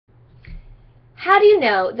How do you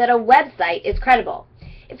know that a website is credible?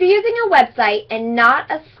 If you're using a website and not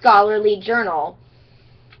a scholarly journal,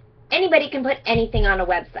 anybody can put anything on a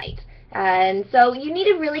website. And so you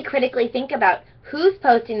need to really critically think about who's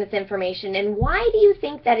posting this information and why do you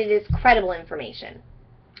think that it is credible information.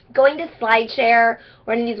 Going to SlideShare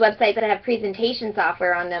or any of these websites that have presentation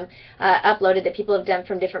software on them uploaded that people have done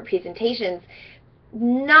from different presentations,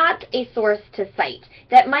 not a source to cite.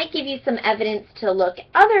 That might give you some evidence to look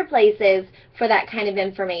other places for that kind of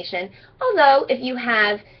information. Although if you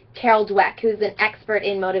have Carol Dweck, who's an expert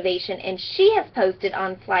in motivation, and she has posted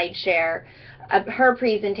on SlideShare her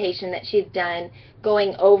presentation that she's done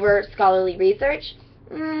going over scholarly research,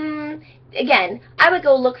 again, I would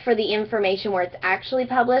go look for the information where it's actually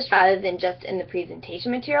published rather than just in the presentation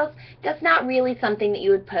materials. That's not really something that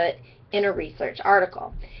you would put in a research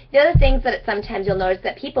article. The other things that sometimes you'll notice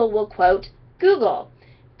that people will quote Google.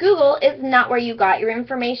 Google is not where you got your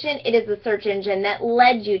information. It is the search engine that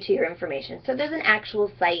led you to your information. So there's an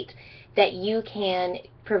actual site that you can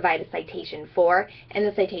provide a citation for, and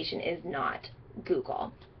the citation is not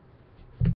Google.